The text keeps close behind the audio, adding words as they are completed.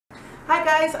Hi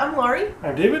guys, I'm Lori.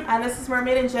 I'm David. And this is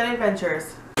Mermaid and Jet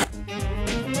Adventures.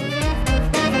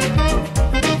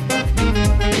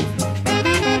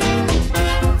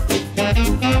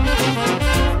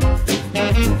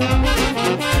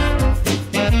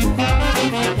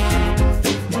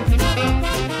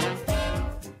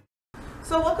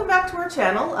 So welcome back to our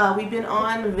channel. We've been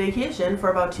on vacation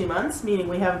for about 2 months, meaning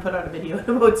we haven't put out a video in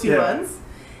about 2 months.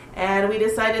 And we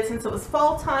decided since it was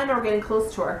fall time and we're getting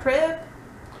close to our trip.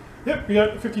 Yep, we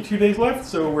got 52 days left,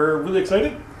 so we're really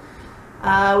excited.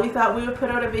 We thought we would put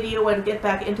out a video and get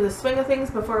back into the swing of things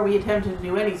before we attempted to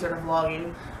do any sort of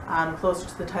vlogging closer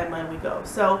to the timeline we go.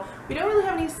 So we don't really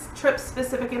have any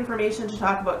trip-specific information to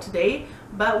talk about today,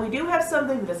 but we do have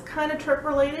something that is kind of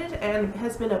trip-related and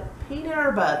has been a pain in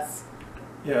our butts.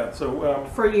 Yeah, so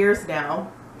for years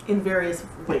now, in various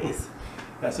ways.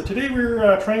 Yeah, so today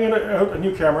we're trying out a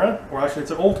new camera, or actually it's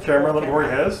an old camera that Lori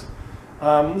has.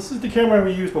 This is the camera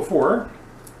we used before.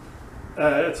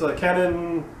 It's a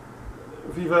Canon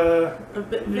Viva...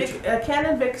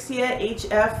 Canon Vixia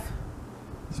HF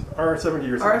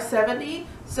R70 or something. R70.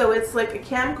 So it's like a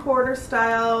camcorder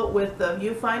style with the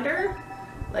viewfinder,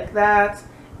 like that,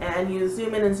 and you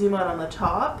zoom in and zoom out on the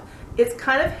top. It's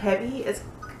kind of heavy.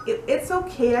 It's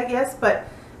okay, I guess, but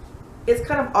it's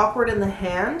kind of awkward in the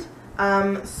hand.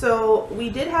 So we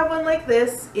did have one like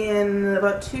this in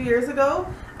about 2 years ago,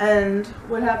 and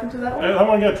what happened to that one? That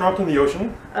one got dropped in the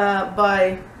ocean.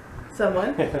 By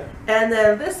someone. And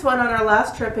then this one on our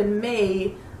last trip in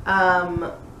May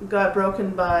got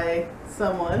broken by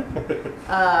someone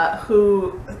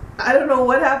who, I don't know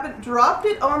what happened, dropped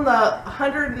it on the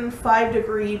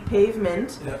 105-degree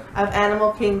pavement of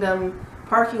Animal Kingdom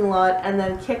parking lot and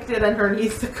then kicked it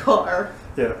underneath the car.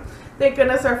 Yeah. Thank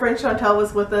goodness our friend Chantal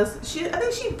was with us. I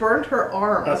think she burned her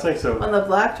arm I think so. on the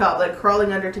blacktop, like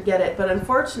crawling under to get it. But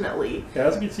unfortunately,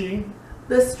 as you can see,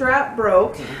 the strap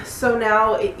broke. So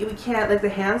now we can't, like the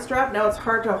hand strap, now it's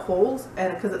hard to hold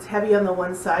and because it's heavy on the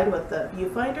one side with the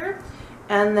viewfinder.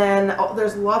 And then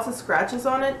there's lots of scratches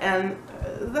on it, and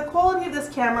the quality of this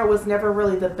camera was never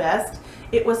really the best.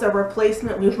 It was a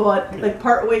replacement we bought like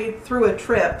partway through a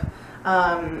trip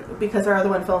because our other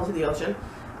one fell into the ocean.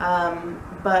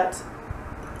 But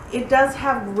it does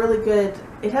have really good,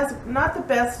 it has not the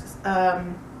best,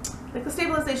 like the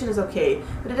stabilization is okay,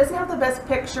 but it doesn't have the best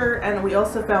picture, and we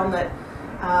also found that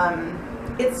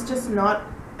it's just not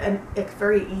it's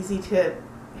very easy to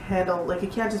handle, like you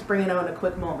can't just bring it out in a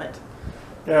quick moment.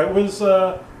 Yeah, it was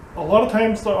a lot of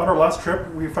times on our last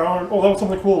trip we found, oh, that was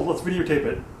something cool, let's videotape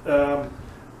it.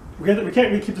 We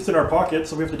can't keep this in our pocket,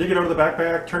 so we have to dig it out of the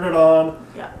backpack, turn it on,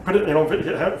 put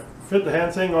it, fit the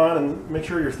hand thing on, and make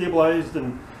sure you're stabilized.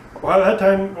 And by that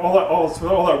time, all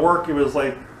that work, it was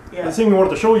like the thing we wanted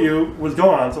to show you was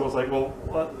gone. So it was like, well,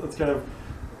 that's kind of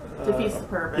defeats the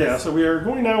purpose. Yeah. So we are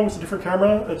going now with a different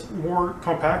camera. It's more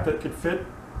compact that could fit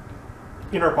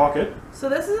in our pocket. So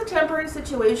this is a temporary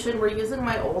situation. We're using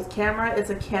my old camera. It's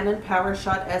a Canon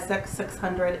PowerShot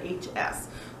SX600 HS.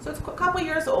 So it's a couple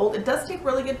years old. It does take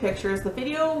really good pictures. The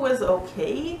video was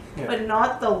okay, but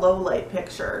not the low light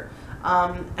picture.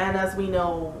 And as we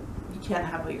know, you can't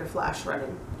have your flash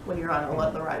running when you're on a lot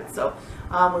of the rides. So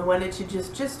we wanted to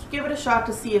just give it a shot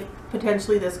to see if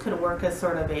potentially this could work as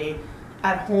sort of a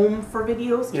at home for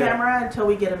videos camera until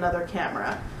we get another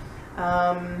camera.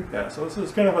 So this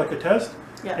is kind of like a test.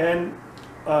 And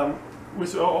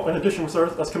in addition with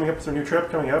us coming up with our new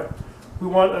trip coming up, we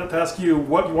want to ask you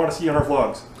what you want to see on our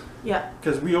vlogs.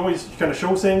 Because we always kind of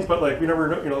show things, but like we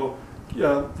never know,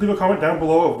 leave a comment down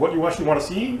below of what you actually want to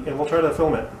see, and we'll try to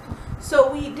film it.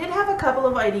 So we did have a couple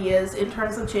of ideas in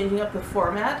terms of changing up the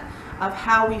format of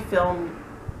how we film.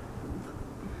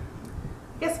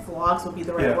 I guess vlogs would be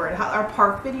the right word. Our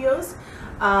park videos.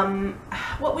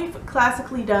 What we've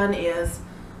classically done is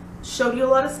showed you a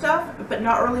lot of stuff, but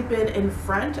not really been in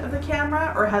front of the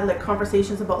camera or had like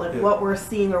conversations about like what we're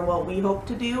seeing or what we hope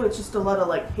to do. It's just a lot of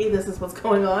like, hey, this is what's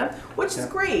going on, which is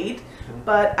great.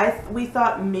 But we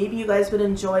thought maybe you guys would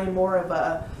enjoy more of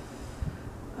a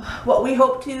what we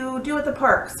hope to do at the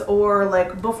parks, or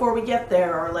like before we get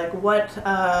there, or like what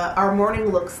our morning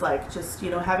looks like. Just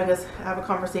having us have a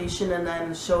conversation and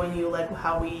then showing you like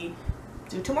how we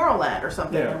do Tomorrowland or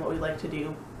something and what we like to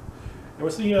do. And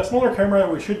with the smaller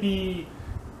camera, it should be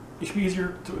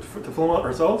easier to film it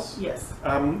ourselves. Yes.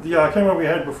 The camera we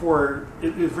had before,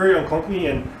 it was very unclunky,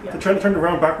 and to try to turn it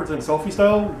around backwards in selfie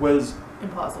style was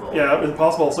impossible. Yeah, it was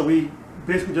impossible. So we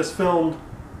basically just filmed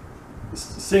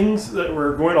things that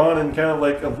were going on and kind of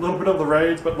like a little bit of the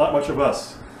rides, but not much of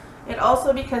us. And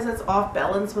also because it's off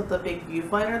balance with the big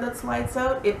viewfinder that slides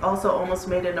out, it also almost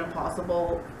made it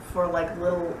impossible for like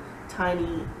little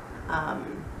tiny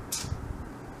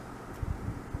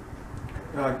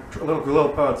little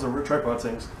pods, or tripod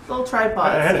things. Little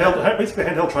tripods. Basically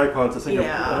handheld tripods. I think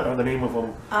are the name of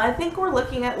them. I think we're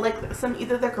looking at like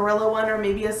either the Gorilla one or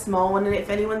maybe a small one. And if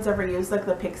anyone's ever used like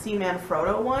the Pixie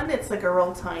Manfrotto one, it's like a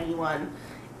real tiny one,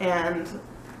 and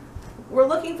we're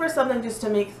looking for something just to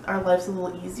make our lives a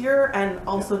little easier, and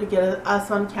also to get us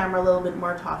on camera a little bit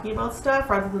more talking about stuff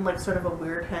rather than like sort of a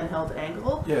weird handheld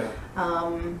angle.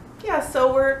 Yeah.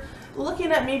 So we're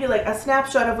looking at maybe like a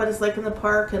snapshot of what it's like in the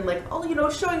park, and like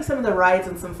showing some of the rides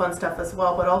and some fun stuff as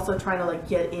well, but also trying to like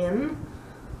get in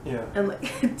and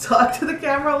like talk to the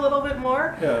camera a little bit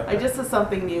more. I just is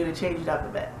something new to change it up a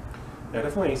bit. Yeah,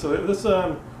 definitely. So this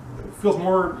feels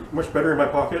much better in my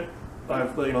pocket.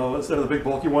 I've instead of the big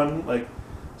bulky one,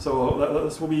 so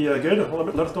this will be good.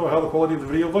 Let us know how the quality of the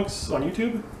video looks on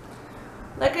YouTube.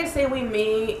 Like I say, we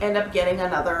may end up getting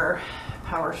another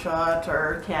PowerShot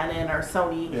or Canon or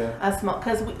Sony, a small,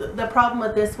 because the problem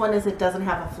with this one is it doesn't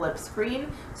have a flip screen,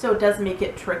 so it does make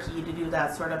it tricky to do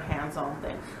that sort of hands-on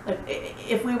thing. Like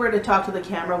if we were to talk to the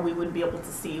camera, we wouldn't be able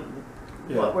to see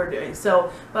what we're doing. So,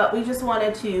 but we just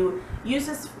wanted to use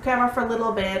this camera for a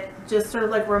little bit, just sort of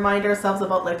like remind ourselves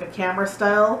about like a camera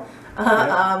style,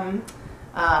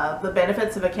 the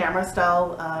benefits of a camera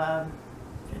style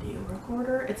video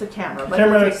recorder. It's a camera, but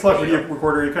camera / video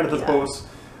recorder. It kind of does both.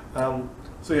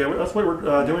 So yeah, that's what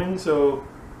we're doing. So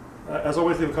as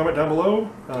always, leave a comment down below.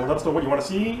 Let us know what you want to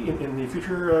see in the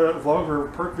future vlog or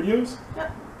park videos.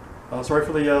 Sorry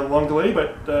for the long delay,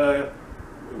 but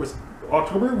with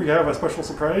October we have a special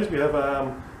surprise. We have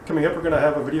coming up. We're going to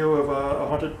have a video of a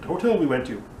haunted hotel we went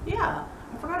to. Yeah,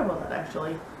 I forgot about that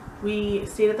actually. We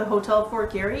stayed at the Hotel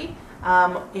Fort Garry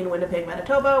in Winnipeg,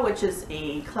 Manitoba, which is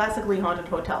a classically haunted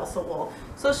hotel. So we'll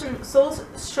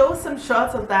show some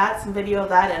shots of that, some video of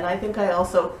that, and I think I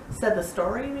also said the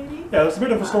story maybe. Yeah, there's a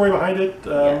bit of a story behind it.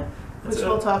 Which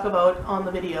we'll talk about on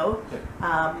the video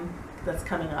that's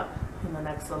coming up in the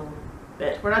next little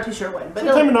bit. We're not too sure when, but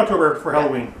sometime in October for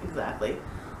Halloween. Exactly.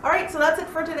 All right, so that's it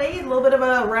for today. A little bit of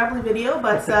a rambly video,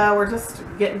 but we're just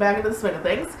getting back into the swing of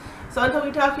things. So until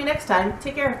we talk to you next time,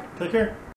 take care. Take care.